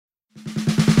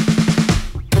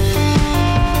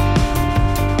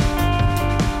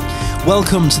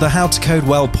Welcome to the How to Code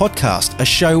Well podcast, a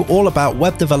show all about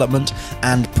web development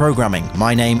and programming.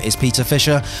 My name is Peter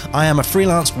Fisher. I am a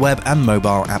freelance web and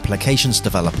mobile applications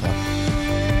developer.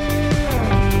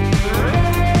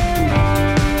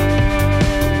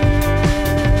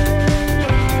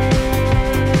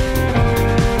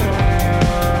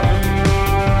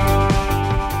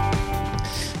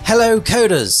 Hello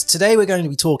coders! Today we're going to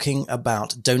be talking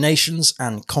about donations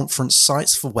and conference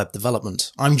sites for web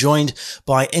development. I'm joined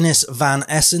by Ines van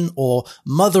Essen, or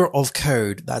Mother of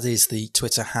Code. That is the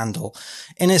Twitter handle.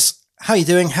 Ines, how are you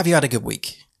doing? Have you had a good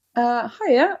week? Hiya.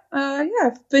 Yeah,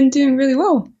 I've been doing really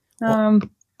well.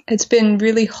 It's been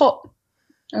really hot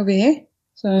over here.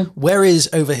 So where is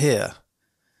over here?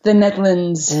 The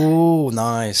Netherlands. Oh,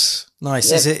 nice.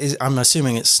 Nice. Yep. I'm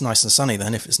assuming it's nice and sunny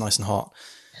then, if it's nice and hot.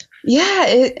 Yeah,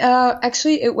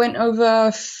 it went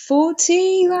over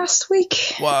 40 last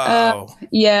week. Wow.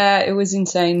 Yeah, it was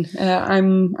insane.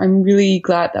 I'm really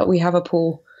glad that we have a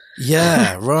pool.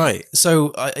 Yeah, right.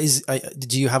 So,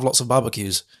 did you have lots of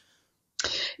barbecues?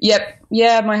 Yep.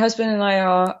 Yeah, my husband and I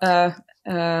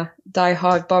are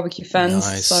die-hard barbecue fans.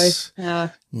 Nice. So,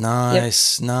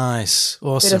 nice.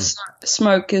 Awesome. Bit of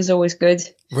smoke is always good.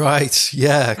 Right.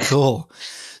 Yeah. Cool.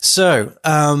 So,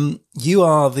 you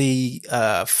are the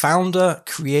founder,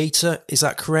 creator, is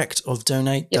that correct, of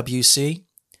Donate Yep. WC?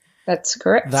 That's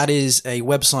correct. That is a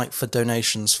website for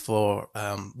donations for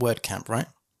WordCamp, right?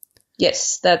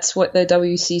 Yes, that's what the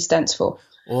WC stands for.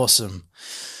 Awesome.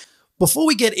 Before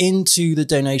we get into the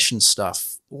donation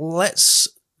stuff, let's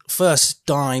first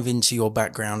dive into your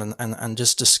background and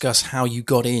just discuss how you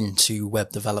got into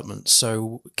web development.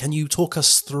 So, can you talk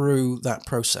us through that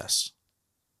process?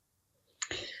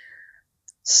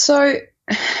 So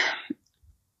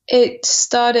it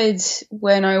started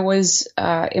when I was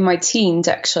in my teens,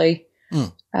 actually.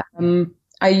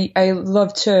 I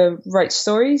love to write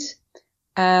stories,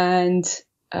 and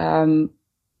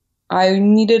I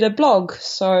needed a blog.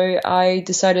 So I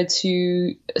decided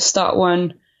to start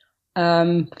one.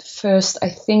 First, I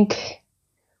think,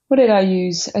 what did I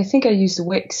use? I think I used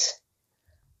Wix.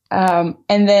 And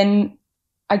then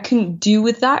I couldn't do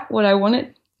with that what I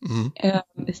wanted.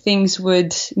 Mm-hmm. Things would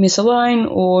misalign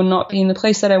or not be in the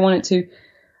place that I wanted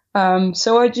to.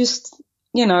 So I just,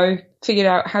 figured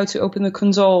out how to open the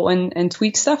console and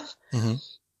tweak stuff. Mm-hmm.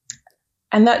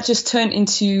 And that just turned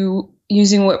into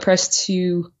using WordPress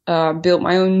to build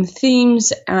my own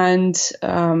themes and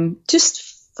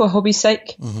just for hobby's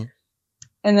sake. Mm-hmm.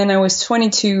 And then I was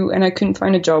 22 and I couldn't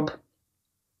find a job.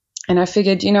 And I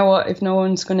figured, you know what, if no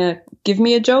one's going to give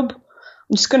me a job,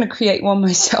 I'm just going to create one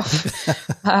myself.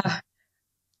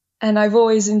 And I've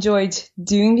always enjoyed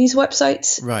doing these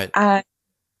websites. Right. At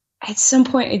some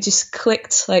point, it just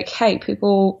clicked like, hey,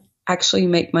 people actually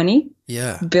make money.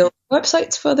 Yeah. Build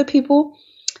websites for other people.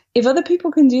 If other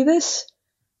people can do this,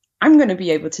 I'm going to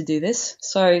be able to do this.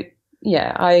 So,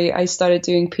 yeah, I started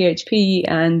doing PHP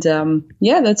and,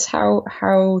 that's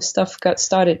how stuff got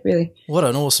started, really. What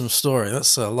an awesome story.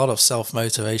 That's a lot of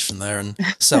self-motivation there and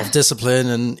self-discipline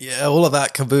and all of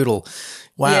that caboodle.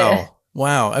 Wow. Yeah.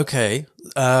 Wow. Okay.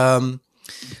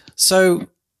 So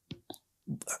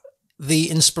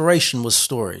the inspiration was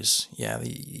stories. Yeah.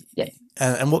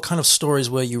 And what kind of stories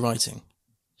were you writing?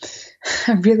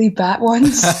 Really bad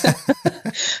ones.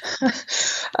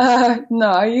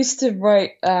 No, I used to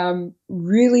write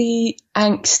really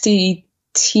angsty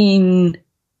teen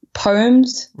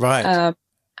poems. Right.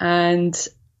 And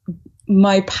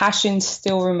my passion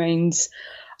still remains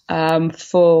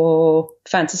for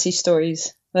fantasy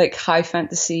stories, like high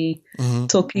fantasy, mm-hmm.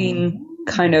 Tolkien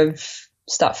kind of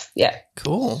stuff. Yeah.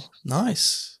 Cool.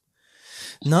 Nice.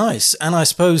 And I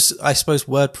suppose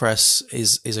WordPress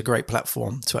is a great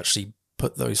platform to actually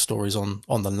put those stories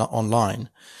online.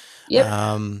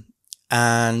 Yeah.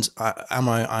 And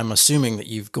I'm assuming that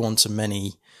you've gone to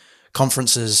many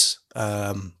conferences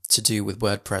to do with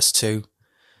WordPress too.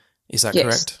 Is that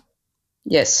correct?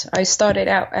 Yes. I started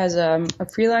out as a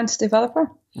freelance developer.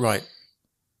 Right.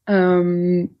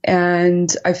 And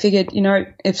I figured,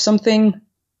 if something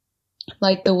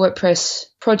like the WordPress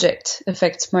project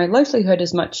affects my livelihood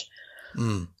as much,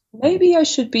 maybe I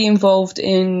should be involved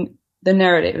in the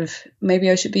narrative. Maybe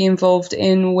I should be involved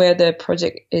in where the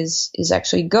project is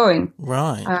actually going.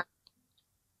 Right.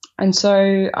 And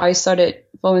so I started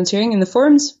volunteering in the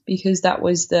forums because that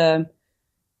was I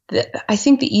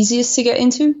think the easiest to get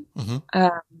into. Mm-hmm.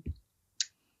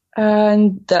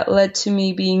 And that led to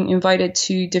me being invited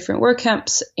to different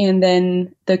WordCamps and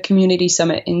then the Community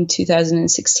Summit in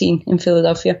 2016 in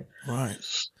Philadelphia. Right.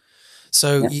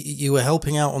 So you were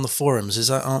helping out on the forums. Is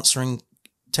that answering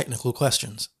technical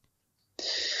questions?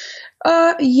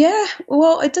 Yeah,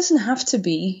 well, it doesn't have to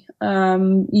be.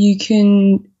 You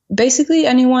can basically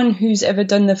anyone who's ever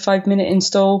done the 5 minute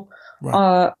install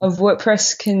Right. of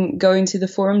WordPress can go into the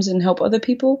forums and help other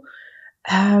people.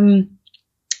 But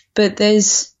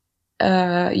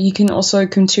you can also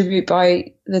contribute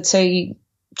by, let's say,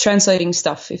 translating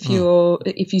stuff. If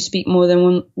you speak more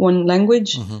than one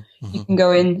language, you can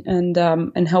go in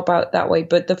and help out that way.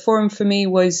 But the forum for me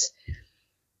was,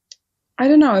 I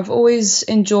don't know, I've always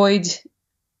enjoyed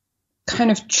kind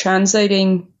of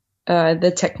translating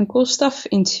the technical stuff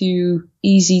into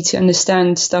easy to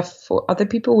understand stuff for other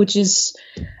people, which is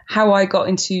how I got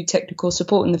into technical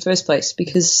support in the first place,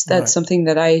 because that's something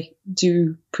that I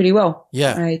do pretty well.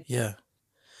 Yeah. Yeah.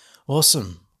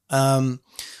 Awesome.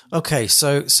 Okay.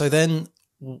 So then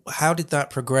how did that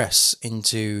progress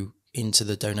into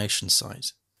the donation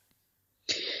site?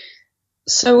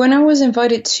 So when I was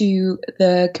invited to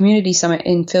the community summit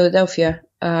in Philadelphia,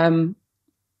 you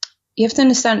have to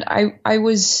understand,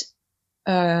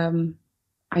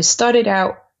 I started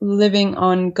out living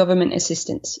on government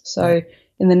assistance. So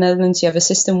in the Netherlands, you have a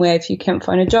system where if you can't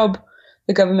find a job,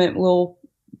 the government will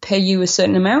pay you a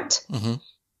certain amount.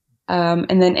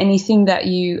 And then anything that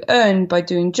you earn by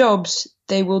doing jobs,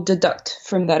 they will deduct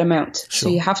from that amount. Sure.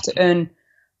 So you have to earn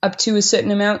up to a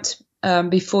certain amount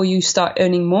before you start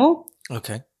earning more.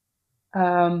 Okay.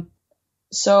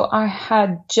 So I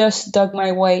had just dug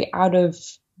my way out of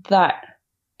that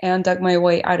and dug my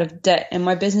way out of debt, and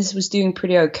my business was doing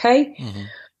pretty okay.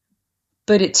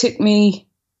 But it took me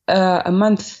a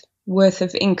month worth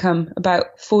of income, about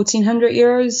 1,400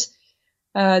 euros,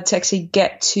 to actually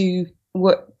get to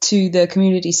the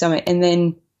community summit, and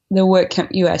then the WordCamp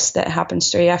US that happened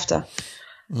straight after.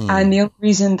 And the only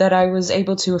reason that I was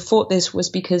able to afford this was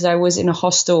because I was in a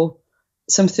hostel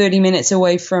some 30 minutes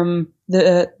away from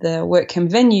the WordCamp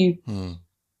venue,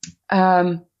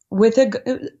 with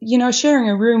sharing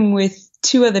a room with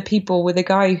two other people, with a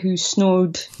guy who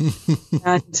snored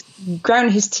and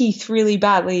ground his teeth really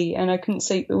badly, and I couldn't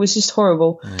sleep. It was just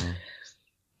horrible.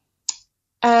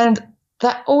 And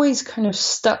that always kind of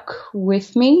stuck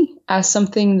with me as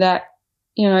something that,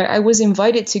 I was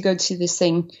invited to go to this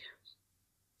thing.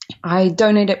 I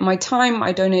donated my time,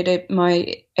 I donated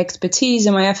my expertise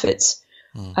and my efforts.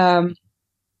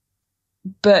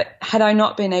 But had I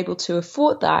not been able to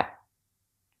afford that,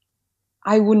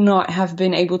 I would not have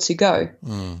been able to go.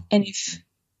 And if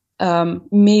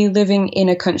me living in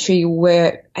a country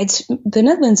where the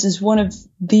Netherlands is one of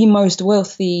the most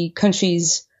wealthy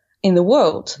countries in the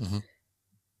world,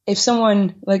 if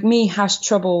someone like me has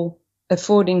trouble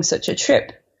affording such a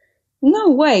trip,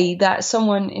 no way that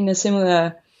someone in a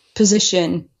similar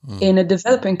position in a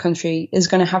developing country is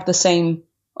going to have the same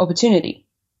opportunity.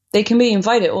 They can be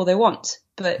invited all they want,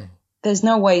 but there's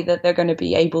no way that they're going to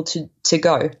be able to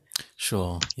go.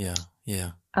 Sure. Yeah.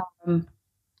 Yeah.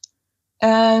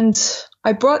 And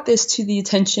I brought this to the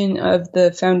attention of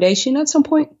the foundation at some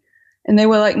point, and they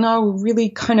were like, no, we're really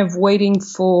kind of waiting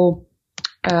for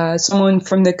someone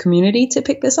from the community to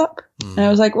pick this up. And I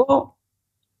was like, well,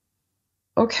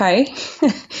 okay.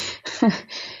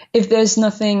 If there's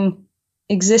nothing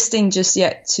existing just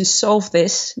yet to solve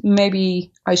this,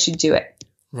 maybe I should do it.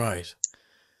 Right.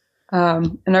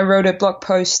 And I wrote a blog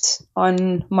post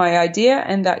on my idea,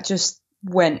 and that just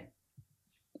went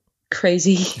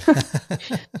crazy.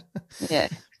 Yeah.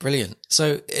 Brilliant.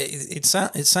 So it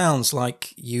sounds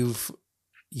like you've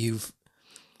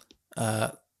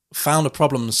found a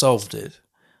problem and solved it,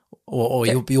 or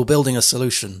you're building a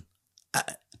solution.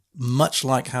 Much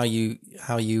like how you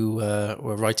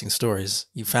were writing stories,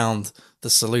 you found the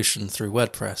solution through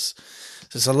WordPress.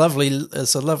 So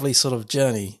it's a lovely sort of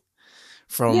journey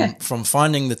from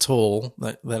finding the tool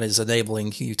that is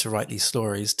enabling you to write these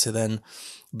stories to then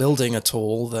building a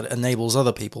tool that enables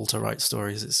other people to write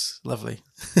stories. It's lovely.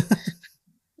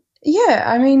 Yeah,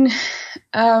 I mean,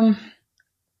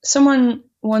 someone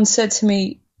once said to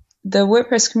me, the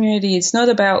WordPress community, it's not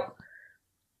about,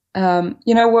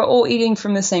 we're all eating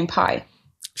from the same pie.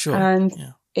 Sure. And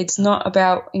it's not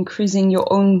about increasing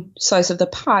your own size of the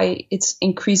pie. It's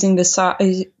increasing the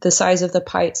size of the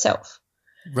pie itself.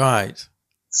 Right.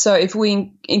 So if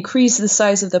we increase the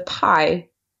size of the pie,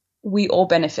 we all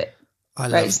benefit.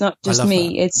 It's not just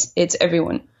me. That. It's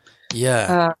everyone.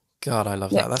 Yeah. God, I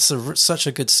love that. That's such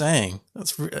a good saying.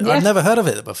 I've never heard of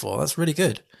it before. That's really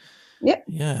good. Yeah.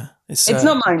 Yeah. It's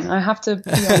not mine. I have to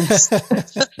be honest.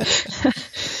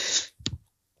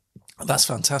 That's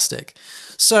fantastic.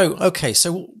 So, okay.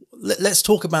 So let's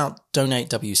talk about Donate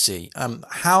WC.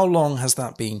 How long has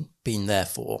that been there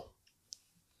for?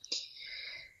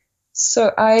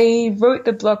 So I wrote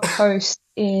the blog post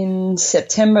in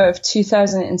September of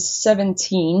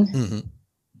 2017.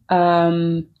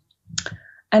 And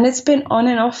it's been on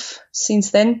and off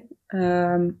since then.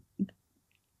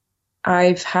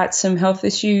 I've had some health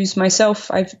issues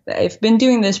myself. I've been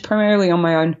doing this primarily on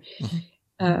my own.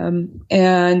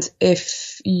 And I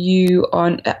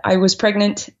was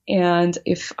pregnant, and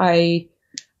if I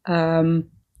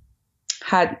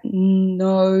had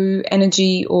no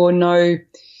energy or no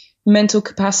mental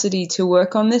capacity to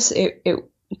work on this, it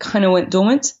kind of went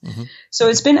dormant. So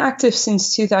it's been active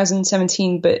since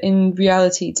 2017, but in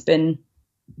reality, it's been,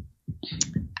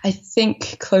 I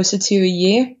think, closer to a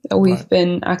year that we've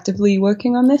been actively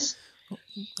working on this.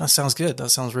 That sounds good. That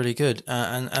sounds really good.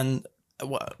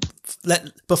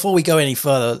 Before we go any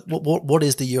further, what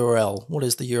is the URL? What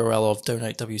is the URL of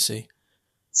Donate WC?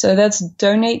 So that's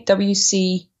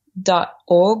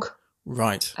donatewc.org.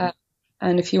 Right.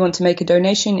 And if you want to make a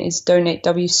donation, it's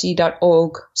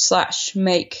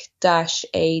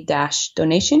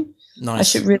donatewc.org/make-a-donation. Nice. I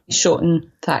should really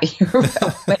shorten that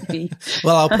URL, maybe.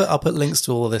 Well, I'll put links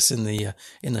to all of this in the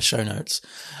show notes.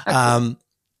 Okay.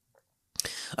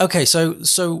 Okay.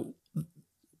 So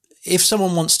if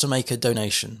someone wants to make a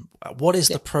donation, what is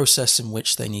the process in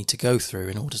which they need to go through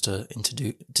in order to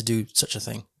do such a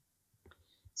thing?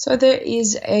 So there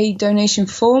is a donation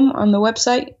form on the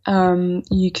website.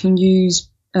 You can use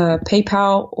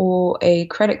PayPal or a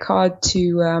credit card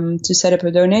to set up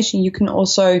a donation. You can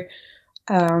also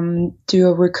do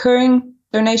a recurring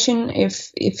donation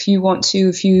if you want to.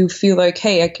 If you feel like,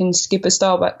 hey, I can skip a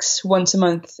Starbucks once a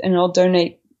month and I'll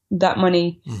donate that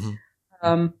money,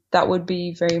 that would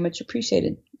be very much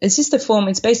appreciated. It's just a form.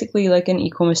 It's basically like an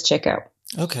e-commerce checkout.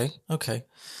 Okay.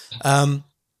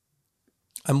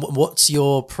 And what's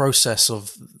your process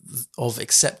of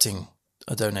accepting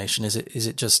a donation? Is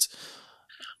it just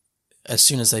as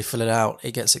soon as they fill it out,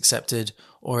 it gets accepted,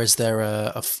 or is there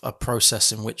a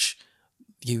process in which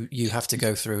you have to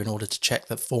go through in order to check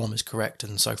that form is correct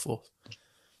and so forth?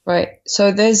 Right.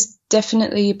 So there's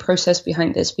definitely a process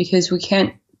behind this, because we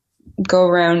can't go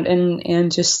around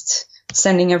and just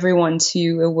sending everyone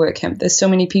to a work camp. There's so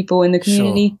many people in the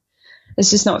community. Sure. It's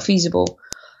just not feasible.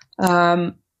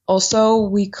 Also,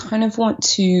 we kind of want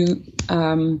to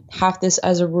have this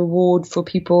as a reward for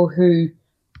people who've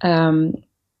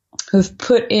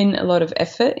put in a lot of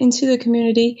effort into the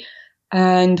community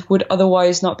and would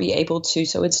otherwise not be able to.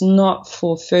 So it's not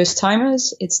for first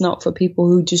timers. It's not for people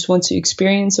who just want to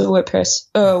experience a work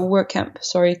camp.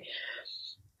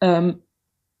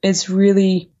 It's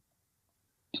really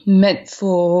meant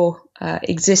for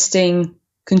existing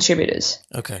contributors.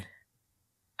 Okay.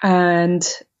 And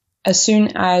as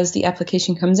soon as the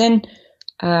application comes in,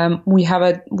 we have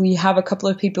a couple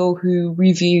of people who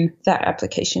review that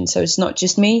application. So it's not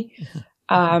just me.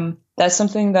 That's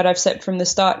something that I've said from the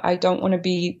start. I don't want to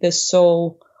be the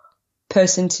sole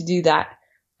person to do that,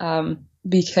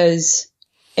 because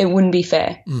it wouldn't be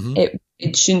fair.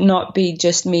 It should not be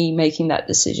just me making that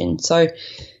decision. So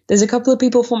there's a couple of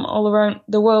people from all around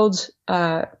the world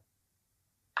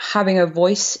having a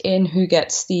voice in who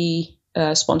gets the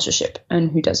sponsorship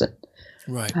and who doesn't.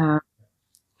 Right.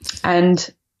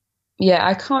 And yeah,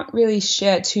 I can't really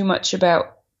share too much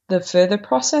about the further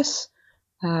process.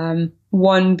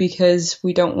 One, because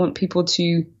we don't want people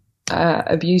to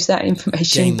abuse that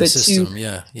information. Game the but system. two,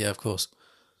 Yeah, of course.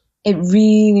 It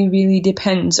really, really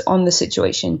depends on the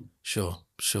situation. Sure.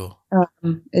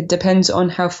 It depends on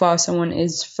how far someone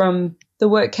is from the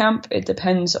work camp. It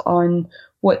depends on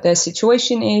what their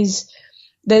situation is.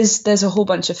 There's a whole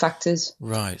bunch of factors.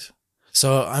 Right.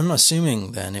 So I'm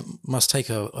assuming then it must take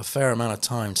a fair amount of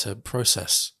time to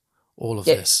process all of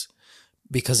this,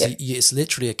 because it's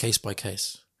literally a case by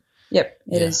case. Yep,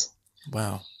 it is.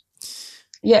 Wow.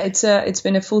 Yeah, it's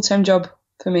been a full-time job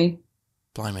for me.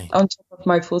 Blimey. On top of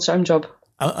my full-time job.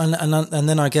 And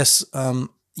then I guess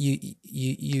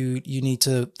you need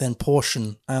to then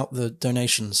portion out the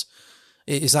donations.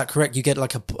 Is that correct? You get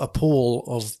like a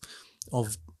pool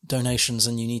of donations,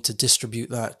 and you need to distribute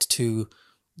that to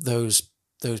those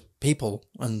people,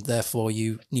 and therefore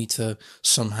you need to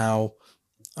somehow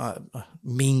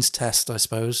means test, I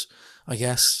suppose,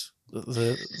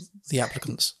 the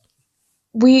applicants.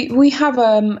 We have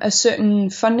a certain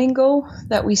funding goal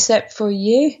that we set for a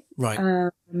year.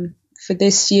 Right. For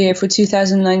this year, for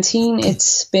 2019,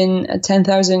 it's been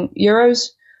 10,000 euros.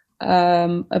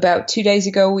 About 2 days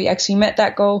ago, we actually met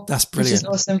that goal. That's brilliant. Which is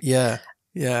awesome. Yeah.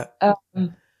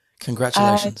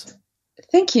 Congratulations.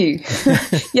 Thank you.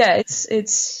 Yeah,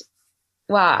 it's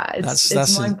wow.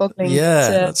 It's mind-boggling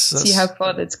to see how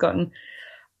far that's gotten.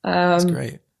 That's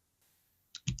great.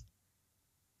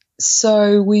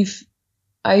 So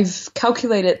I've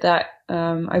calculated that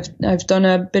I've done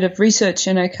a bit of research,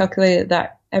 and I calculated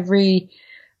that every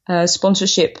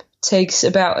sponsorship takes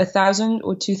about 1,000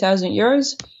 or 2,000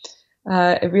 euros.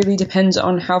 It really depends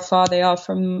on how far they are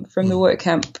from the work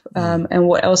camp and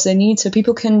what else they need. So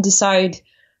people can decide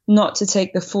not to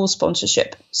take the full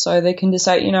sponsorship. So they can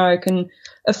decide, I can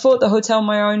afford the hotel on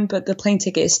my own, but the plane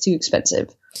ticket is too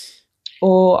expensive.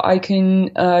 Or I can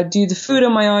do the food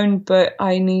on my own, but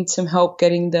I need some help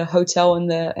getting the hotel and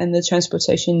the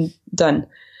transportation done.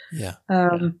 Yeah.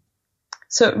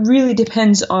 So it really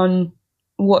depends on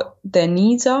what their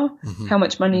needs are, how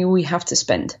much money we have to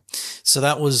spend. So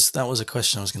that was a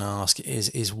question I was going to ask,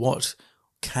 is what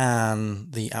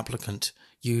can the applicant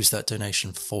use that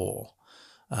donation for?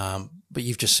 But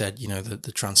you've just said,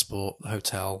 the transport, the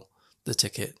hotel, the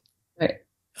ticket. Right.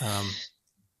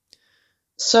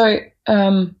 So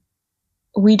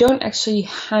we don't actually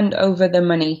hand over the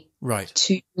money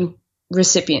to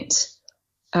recipients,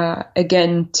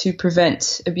 again, to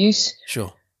prevent abuse.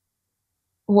 Sure.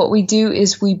 What we do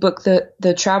is we book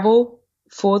the travel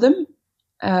for them.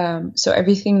 So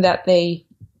everything that they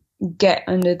get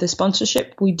under the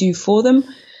sponsorship, we do for them,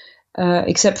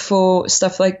 except for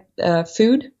stuff like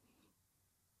food.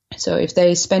 So if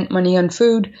they spent money on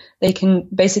food, they can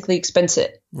basically expense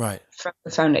it from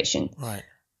the foundation. Right.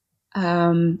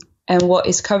 And what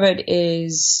is covered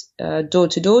is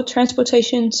door-to-door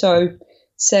transportation. So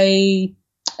say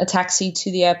a taxi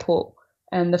to the airport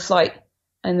and the flight,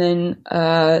 and then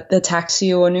the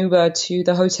taxi or an Uber to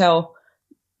the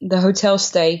hotel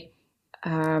stay.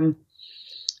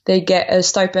 They get a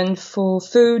stipend for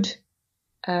food,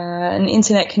 an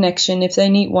internet connection if they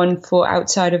need one for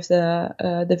outside of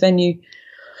the venue.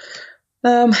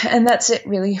 And that's it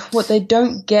really. What they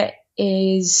don't get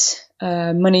is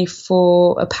money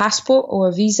for a passport or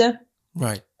a visa.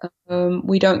 Right.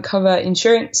 We don't cover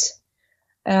insurance.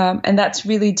 And that's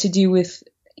really to do with,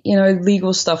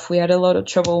 legal stuff. We had a lot of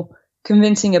trouble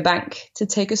convincing a bank to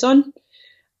take us on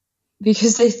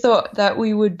because they thought that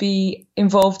we would be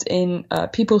involved in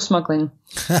people smuggling.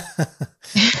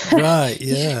 Right.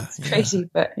 Yeah. It's crazy,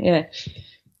 but yeah.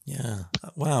 Yeah.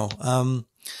 Wow.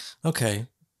 Okay.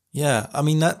 Yeah. I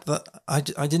mean, that I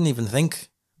didn't even think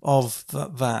of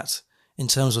that in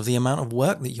terms of the amount of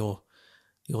work that you're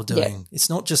doing. Yeah. It's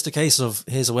not just a case of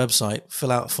here's a website,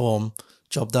 fill out a form,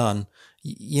 job done.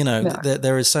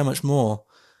 There is so much more.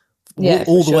 Yeah,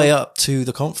 all the way up to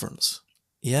the conference.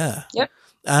 Yeah. Yep.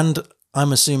 And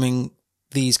I'm assuming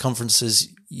these conferences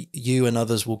you and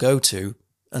others will go to,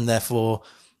 and therefore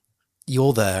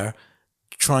you're there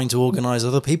trying to organize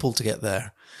other people to get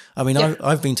there. I mean, yeah.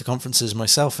 I've been to conferences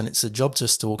myself, and it's a job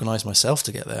just to organize myself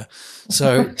to get there.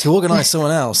 So to organize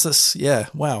someone else,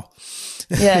 wow.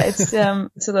 Yeah, it's a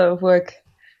lot of work.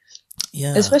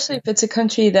 Yeah. Especially if it's a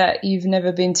country that you've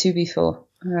never been to before.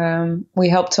 We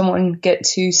helped someone get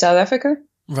to South Africa.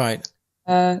 Right.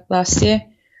 Last year.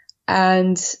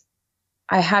 And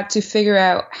I had to figure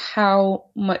out how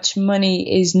much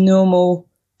money is normal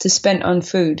to spend on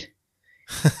food.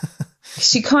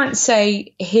 Because you can't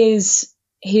say, here's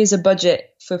a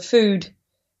budget for food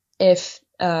if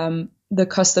the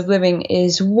cost of living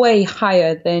is way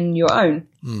higher than your own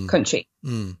country.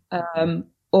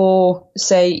 Or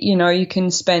say, you can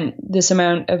spend this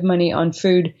amount of money on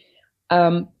food,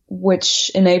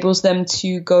 which enables them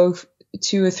to go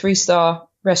to a 3-star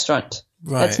restaurant.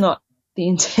 Right. That's not the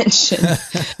intention.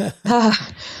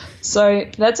 So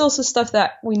that's also stuff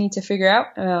that we need to figure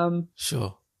out.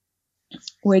 Sure.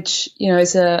 Which,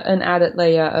 is an added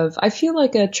layer of, I feel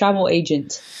like a travel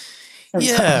agent. Sometimes.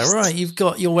 Yeah,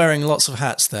 right. You're wearing lots of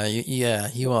hats there.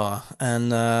 You are.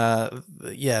 And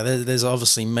there's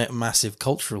obviously massive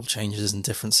cultural changes and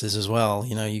differences as well.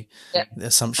 The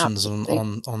assumptions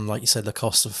on like you said, the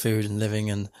cost of food and living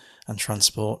and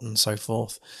transport and so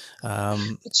forth.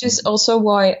 Which is also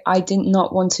why I did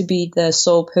not want to be the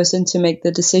sole person to make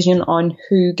the decision on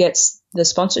who gets the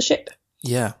sponsorship.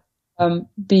 Yeah.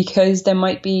 Because there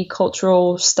might be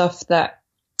cultural stuff that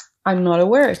I'm not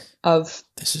aware of.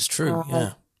 This is true,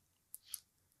 yeah.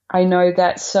 I know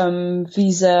that some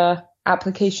visa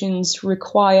applications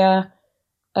require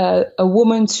a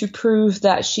woman to prove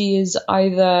that she is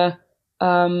either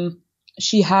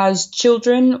she has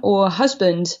children or a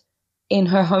husband in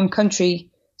her home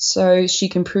country, so she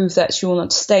can prove that she will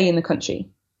not stay in the country.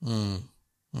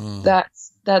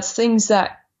 That's things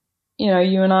that you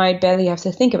and I barely have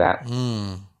to think about.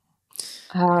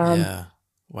 Yeah.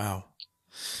 Wow.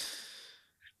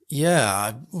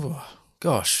 Yeah.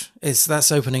 Gosh,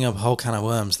 that's opening up a whole can of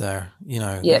worms there.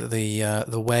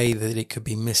 The way that it could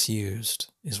be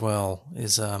misused as well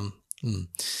is.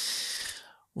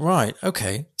 Right.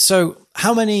 Okay. So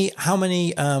how many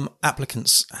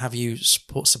applicants have you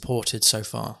supported so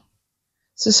far?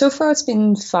 So far it's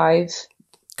been 5.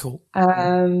 Cool.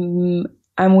 And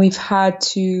we've had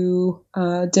to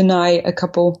deny a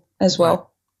couple as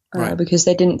well, Right. because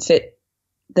they didn't fit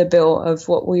the bill of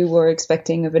what we were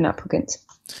expecting of an applicant.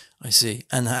 I see.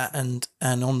 And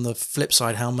on the flip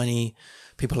side, how many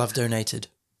people have donated?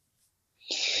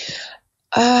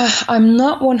 I'm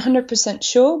not 100%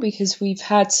 sure because we've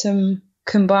had some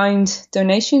combined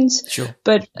donations. Sure.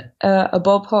 But a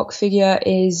ballpark figure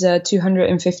is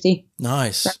 250.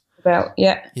 Nice. About,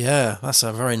 yeah. Yeah, that's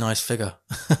a very nice figure.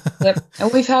 Yep.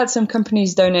 And we've had some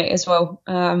companies donate as well.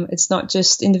 It's not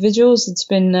just individuals. It's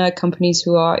been companies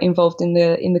who are involved in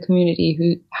the community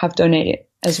who have donated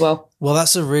as well. Well,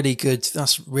 that's really,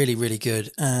 really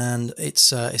good. And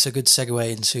it's a good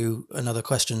segue into another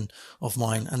question of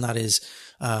mine. And that is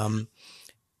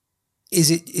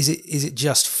it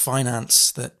just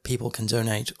finance that people can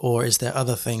donate, or is there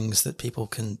other things that people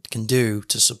can do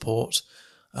to support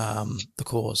the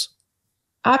cause?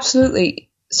 Absolutely.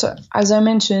 So as I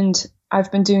mentioned,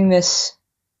 I've been doing this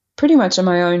pretty much on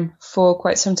my own for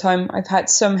quite some time. I've had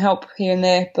some help here and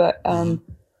there, but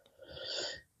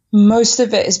most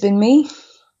of it has been me.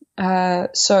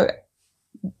 So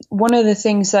one of the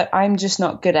things that I'm just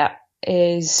not good at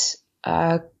is,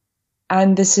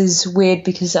 and this is weird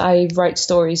because I write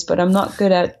stories, but I'm not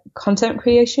good at content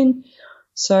creation.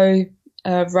 So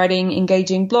writing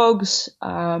engaging blogs,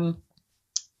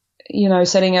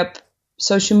 setting up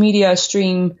social media,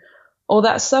 stream, all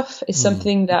that stuff is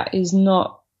something that is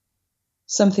not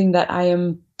something that I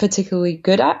am particularly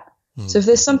good at. So if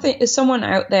there's someone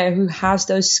out there who has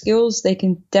those skills, they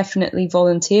can definitely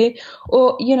volunteer.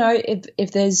 Or,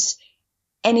 if there's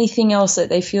anything else that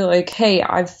they feel like, hey,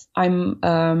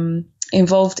 I'm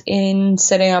involved in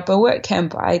setting up a work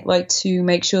camp. I'd like to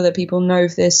make sure that people know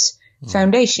of this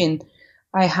foundation.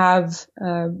 I have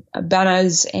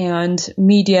banners and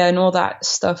media and all that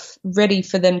stuff ready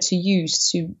for them to use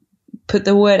to put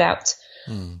the word out.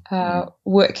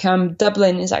 WordCamp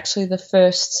Dublin is actually the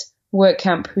first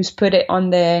WordCamp who's put it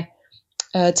on their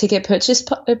ticket purchase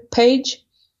page.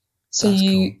 So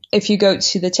cool. If you go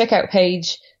to the checkout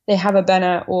page, they have a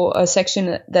banner or a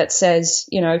section that says,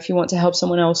 if you want to help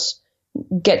someone else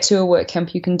get to a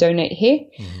WordCamp, you can donate here.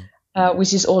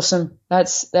 Which is awesome.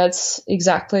 That's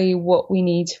exactly what we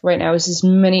need right now, is as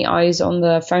many eyes on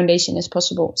the foundation as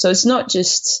possible. So it's not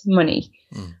just money.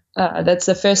 That's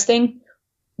the first thing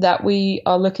that we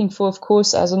are looking for, of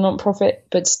course, as a non-profit,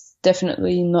 but it's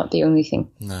definitely not the only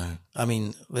thing. No. I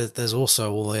mean, there's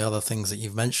also all the other things that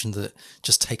you've mentioned that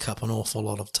just take up an awful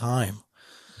lot of time.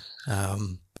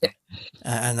 And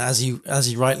as you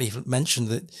rightly mentioned,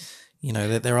 that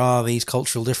that there are these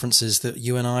cultural differences that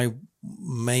you and I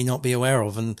may not be aware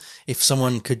of, and if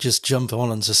someone could just jump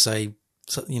on and just say,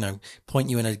 point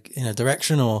you in a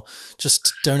direction, or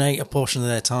just donate a portion of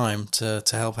their time to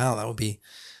help out, that'd be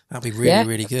really,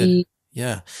 really good.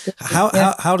 Yeah.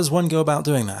 How does one go about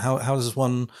doing that? How does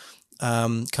one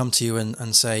come to you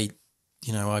and say,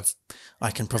 I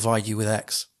can provide you with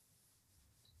X?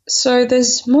 So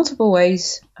there's multiple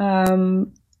ways.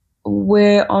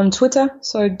 We're on Twitter,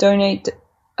 so donate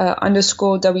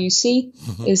 _WC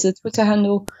is the Twitter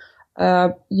handle.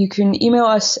 You can email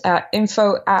us at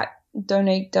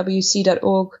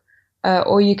info@donatewc.org,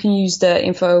 or you can use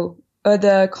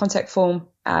the contact form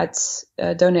at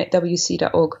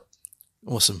donatewc.org.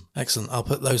 Awesome. Excellent. I'll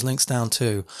put those links down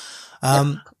too.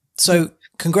 So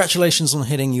congratulations on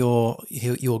hitting your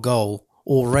goal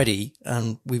already,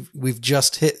 and we've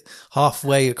just hit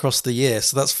halfway across the year,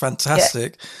 so that's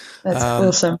fantastic. Yeah, that's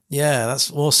awesome. Yeah,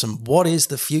 that's awesome. What is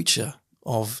the future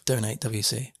of Donate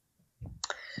WC?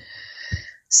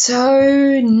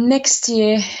 So next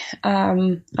year,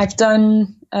 I've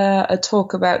done a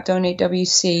talk about Donate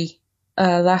WC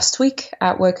last week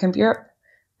at WordCamp Europe,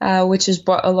 which has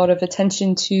brought a lot of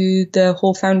attention to the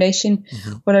whole foundation.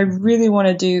 What I really want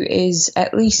to do is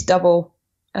at least double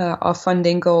our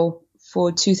funding goal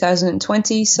for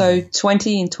 2020. So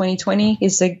 20 in 2020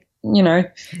 is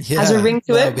has a ring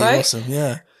to it, right? Awesome.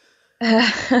 Yeah.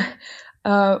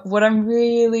 What I'm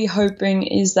really hoping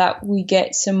is that we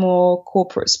get some more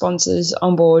corporate sponsors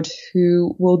on board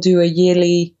who will do a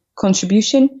yearly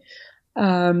contribution,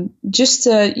 just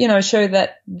to, show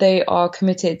that they are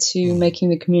committed to making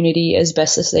the community as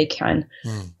best as they can.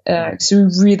 So we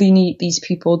really need these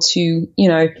people to,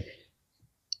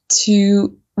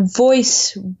 to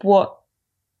voice what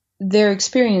their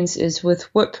experience is with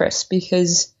WordPress,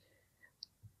 because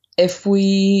if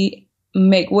we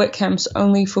make WordCamps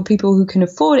only for people who can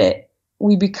afford it,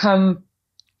 we become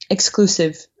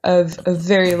exclusive of a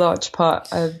very large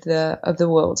part of the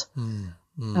world.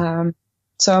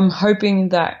 So I'm hoping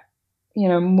that, you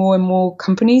know, more and more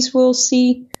companies will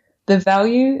see the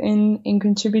value in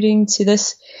contributing to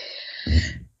this.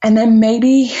 And then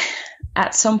maybe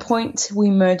at some point we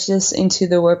merge this into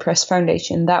the WordPress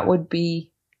Foundation. That would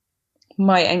be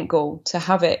my end goal, to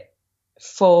have it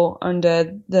fall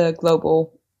under the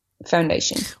global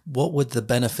foundation. What would the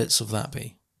benefits of that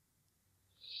be?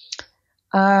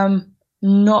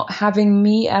 Not having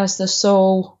me as the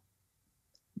sole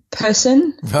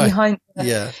person behind.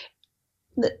 Yeah.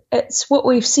 It's what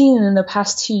we've seen in the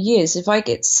past 2 years. If I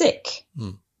get sick,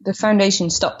 the foundation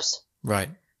stops. Right.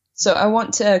 So I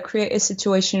want to create a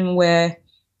situation where,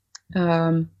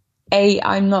 A,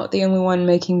 I'm not the only one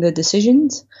making the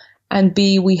decisions, and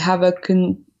B, we have a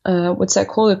what's that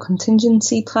called? A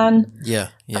contingency plan. Yeah.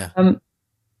 Yeah.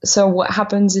 So what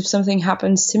happens if something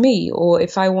happens to me, or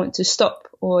if I want to stop,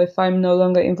 or if I'm no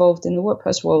longer involved in the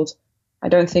WordPress world? I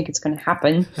don't think it's going to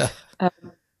happen.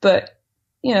 But,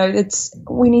 you know,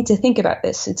 we need to think about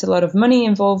this. It's a lot of money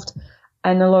involved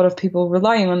and a lot of people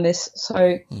relying on this.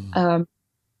 So I'd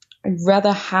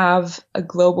rather have a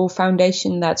global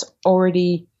foundation that's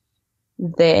already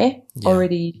there,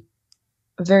 already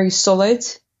very solid,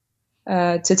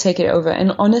 to take it over.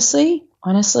 And honestly,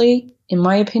 in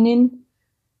my opinion,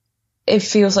 it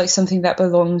feels like something that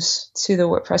belongs to the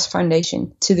WordPress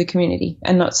Foundation, to the community,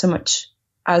 and not so much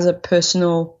as a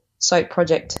personal side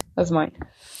project of mine.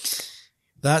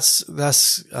 That's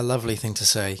a lovely thing to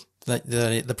say. That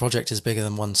the project is bigger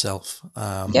than oneself.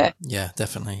 Yeah,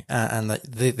 definitely. And that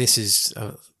this is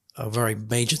a very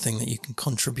major thing that you can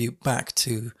contribute back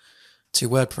to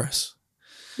WordPress.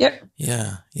 Yep.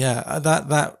 Yeah.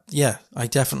 I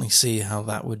definitely see how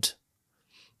that would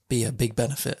be a big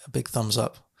benefit, a big thumbs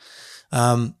up.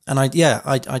 And I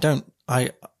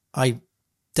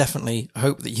definitely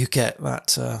hope that you get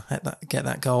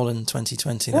that goal in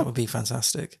 2020. That would be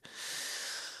fantastic.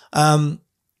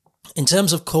 In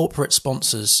terms of corporate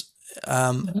sponsors,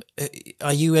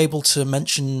 are you able to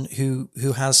mention who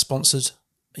has sponsored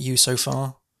you so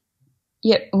far?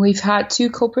 Yep, we've had 2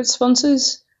 corporate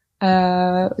sponsors.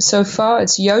 So far,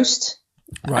 it's Yoast.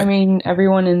 Right. I mean,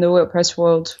 everyone in the WordPress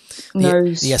world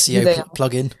knows the SEO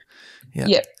plugin. Yeah.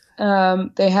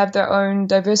 Yep. They have their own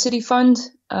diversity fund,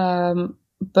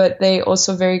 but they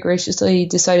also very graciously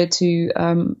decided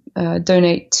to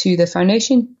donate to the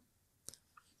foundation.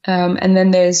 And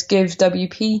then there's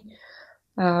GiveWP,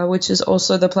 which is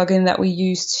also the plugin that we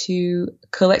use to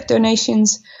collect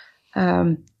donations.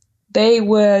 They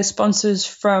were sponsors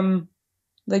from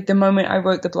like the moment I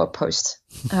wrote the blog post.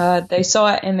 They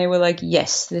saw it and they were like,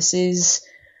 yes,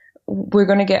 we're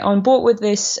going to get on board with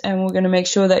this and we're going to make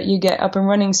sure that you get up and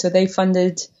running. So they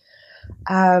funded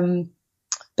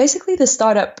basically the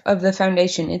startup of the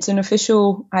foundation. It's an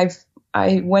official, I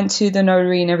went to the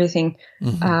notary and everything.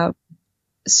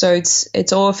 So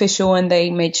it's all official, and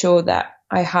they made sure that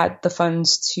I had the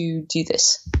funds to do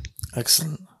this.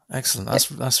 Excellent.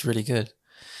 That's really good.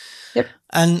 Yep.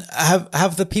 And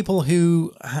have the people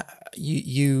who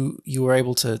you were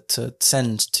able to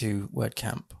send to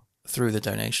WordCamp through the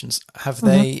donations, have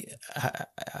they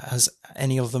has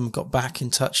any of them got back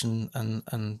in touch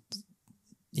and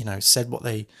you know said what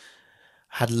they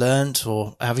had learnt,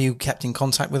 or have you kept in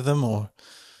contact with them, or?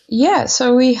 Yeah,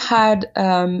 so we had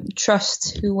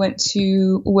Trust, who went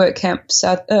to WordCamp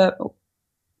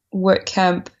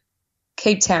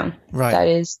Cape Town. Right. That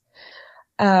is.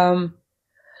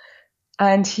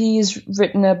 And he's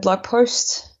written a blog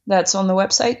post that's on the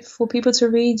website for people to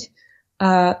read.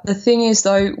 The thing is,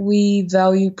 though, we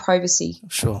value privacy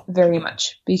very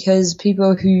much, because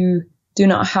people who do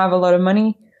not have a lot of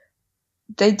money,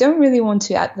 they don't really want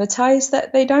to advertise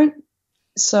that they don't.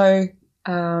 So,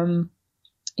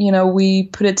 you know, we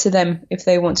put it to them if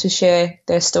they want to share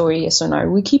their story, yes or no.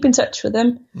 We keep in touch with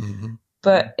them,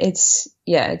 but it's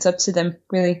up to them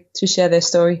really to share their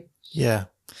story. Yeah,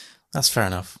 that's fair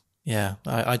enough. Yeah,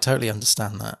 I totally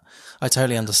understand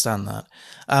that.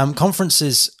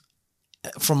 Conferences,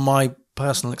 from my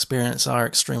personal experience, are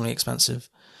extremely expensive.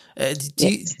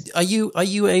 Are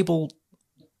you able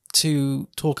to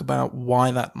talk about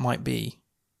why that might be?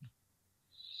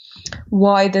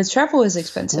 Why the travel is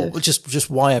expensive? Well, just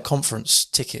why a conference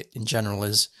ticket in general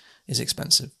is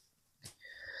expensive.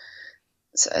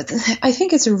 So I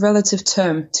think it's a relative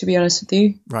term, to be honest with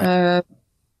you. Right.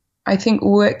 I think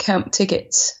WordCamp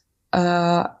tickets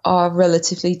are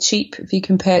relatively cheap if you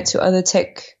compare it to other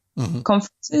tech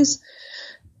conferences.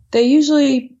 They're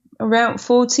usually around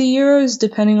 40 euros,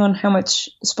 depending on how much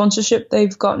sponsorship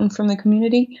they've gotten from the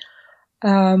community.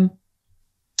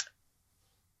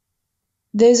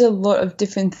 there's a lot of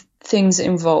different things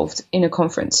involved in a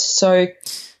conference. So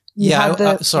you have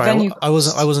the venue. I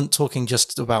wasn't talking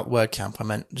just about WordCamp. I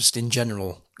meant just in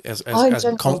general, as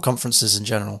conferences in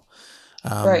general.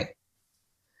 Right.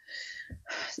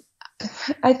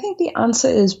 I think the answer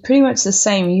is pretty much the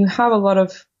same. You have a lot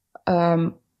of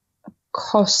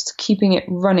cost keeping it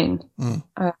running.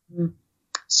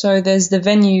 So there's the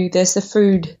venue, there's the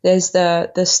food, there's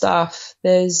the staff,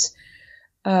 there's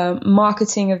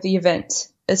marketing of the event,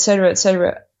 etc.,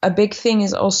 etc. A big thing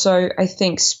is also, I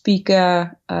think,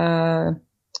 speaker.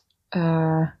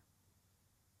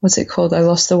 What's it called? I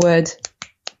lost the word.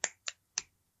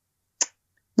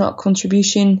 Not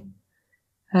contribution.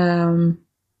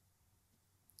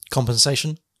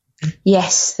 Compensation.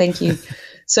 Yes, thank you.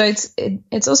 So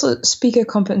it's also speaker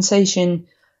compensation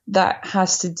that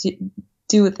has to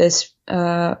do with this.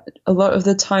 A lot of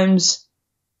the times,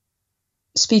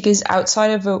 speakers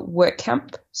outside of a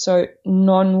WordCamp, so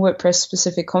non-WordPress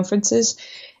specific conferences,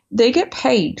 they get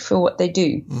paid for what they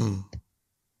do.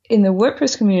 In the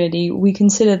WordPress community, we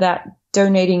consider that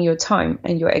donating your time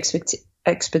and your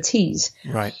expertise.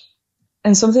 Right.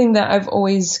 And something that I've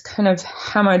always kind of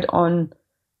hammered on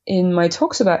in my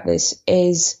talks about this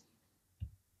is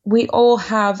we all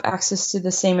have access to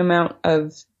the same amount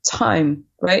of time,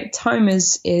 right? Time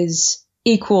is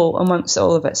equal amongst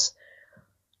all of us.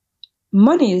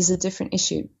 Money is a different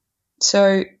issue.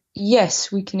 So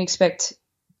yes, we can expect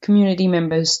community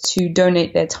members to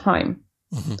donate their time.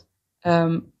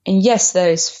 And yes, that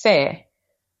is fair.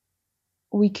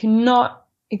 We cannot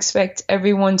expect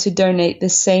everyone to donate the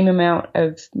same amount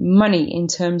of money in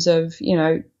terms of,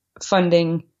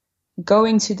 funding,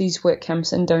 going to these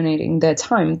WordCamps and donating their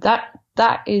time.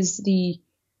 That is the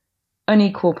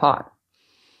unequal part.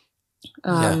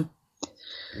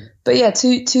 But yeah,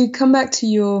 to come back to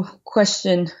your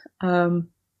question,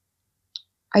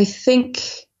 I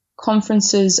think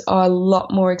conferences are a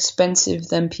lot more expensive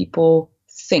than people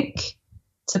think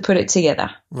to put it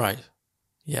together. Right.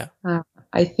 Yeah.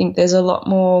 I think there's a lot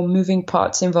more moving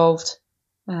parts involved,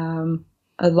 a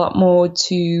lot more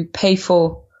to pay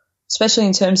for, especially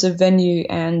in terms of venue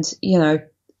and,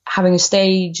 having a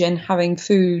stage and having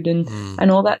food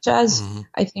and all that jazz.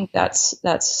 I think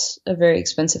that's a very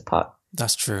expensive part.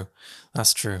 That's true.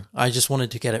 I just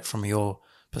wanted to get it from your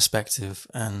perspective,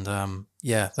 and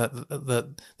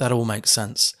that all makes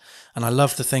sense. And I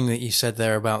love the thing that you said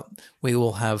there about we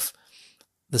all have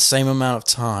the same amount of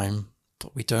time,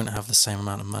 but we don't have the same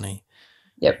amount of money.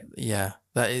 Yep. Yeah.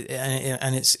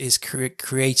 And it's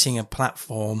creating a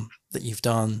platform that you've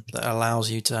done that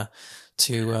allows you to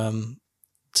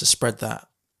spread that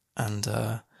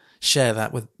and share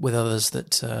that with others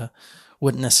that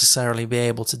wouldn't necessarily be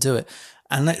able to do it.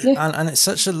 And and it's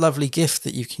such a lovely gift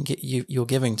that you're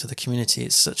giving to the community.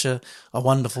 It's such a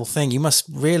wonderful thing. You must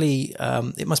really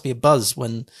it must be a buzz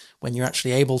when you're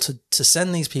actually able to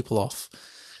send these people off.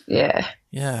 Yeah.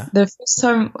 Yeah. The first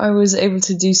time I was able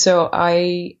to do so,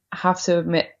 I have to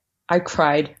admit, I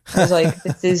cried. I was like,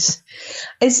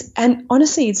 and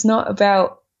honestly, it's not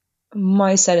about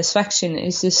my satisfaction.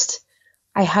 It's just,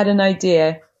 I had an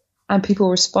idea and people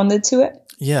responded to it.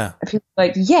 Yeah. And people were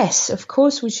like, yes, of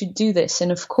course we should do this.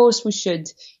 And of course we should,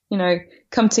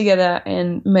 come together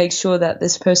and make sure that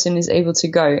this person is able to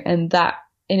go. And that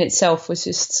in itself was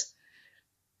just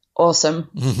awesome.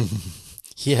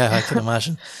 Yeah, I can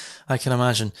imagine.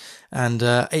 And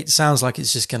it sounds like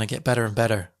it's just going to get better and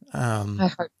better.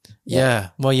 I hope. Yeah.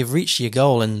 Well, you've reached your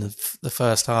goal in the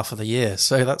first half of the year.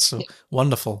 So that's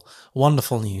wonderful,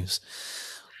 wonderful news.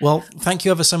 Well, thank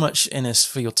you ever so much, Ines,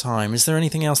 for your time. Is there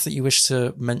anything else that you wish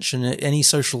to mention? Any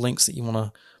social links that you want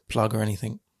to plug or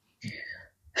anything?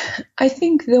 I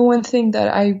think the one thing that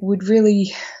I would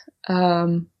really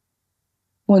want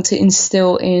to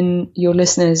instill in your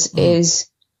listeners is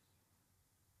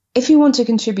if you want to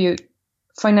contribute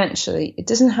financially, it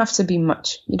doesn't have to be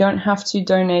much. You don't have to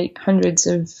donate hundreds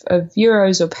of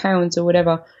euros or pounds or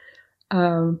whatever.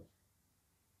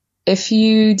 If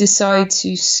you decide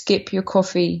to skip your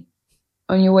coffee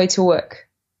on your way to work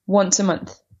once a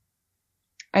month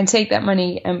and take that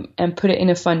money and put it in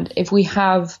a fund, if we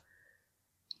have,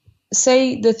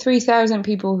 say, the 3,000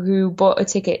 people who bought a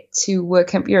ticket to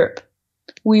WordCamp Europe,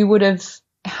 we would have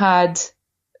had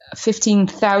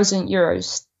 15,000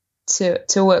 euros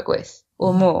to work with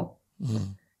or more.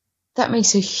 That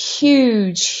makes a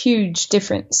huge, huge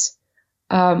difference.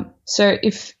 So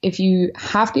if you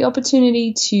have the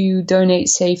opportunity to donate,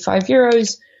 say,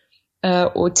 €5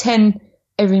 or 10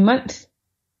 every month,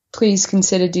 please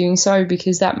consider doing so,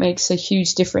 because that makes a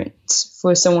huge difference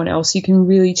for someone else. You can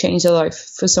really change their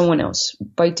life for someone else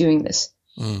by doing this.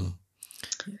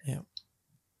 Yeah.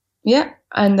 yeah.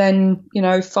 And then,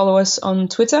 follow us on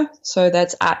Twitter. So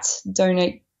that's at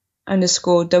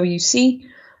donate_WC.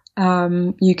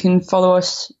 You can follow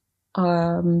us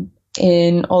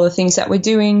in all the things that we're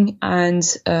doing and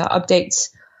updates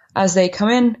as they come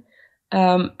in.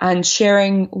 And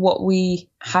sharing what we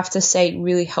have to say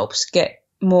really helps get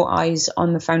more eyes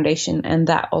on the foundation. And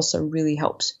that also really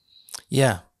helps.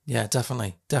 Yeah,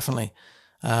 definitely.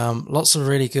 Lots of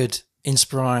really good,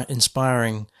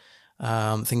 inspiring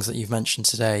things that you've mentioned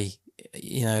today.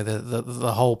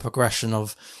 The whole progression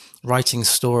of writing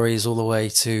stories all the way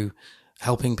to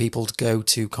helping people to go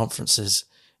to conferences.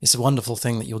 It's a wonderful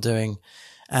thing that you're doing.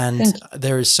 And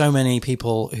there is so many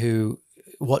people who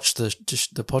watch listen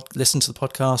to the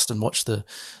podcast and watch the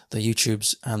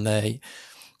YouTubes, and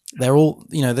they're all,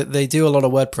 they do a lot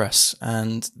of WordPress,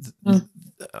 and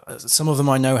some of them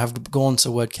I know have gone to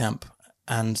WordCamp,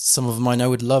 and some of them I know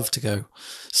would love to go.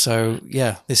 So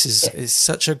yeah, this is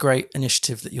such a great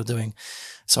initiative that you're doing.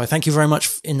 So I thank you very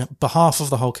much in behalf of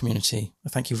the whole community. I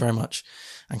thank you very much,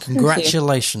 and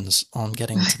congratulations on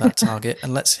getting to that target.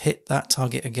 And let's hit that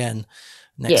target again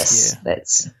next year. Yes,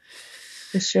 that's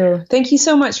for sure. Thank you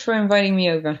so much for inviting me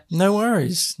over. No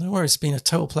worries. It's been a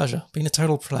total pleasure.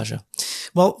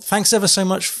 Well, thanks ever so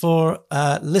much for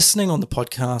listening on the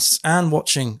podcasts and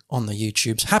watching on the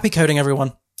YouTubes. Happy coding,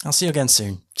 everyone. I'll see you again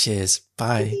soon. Cheers.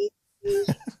 Bye.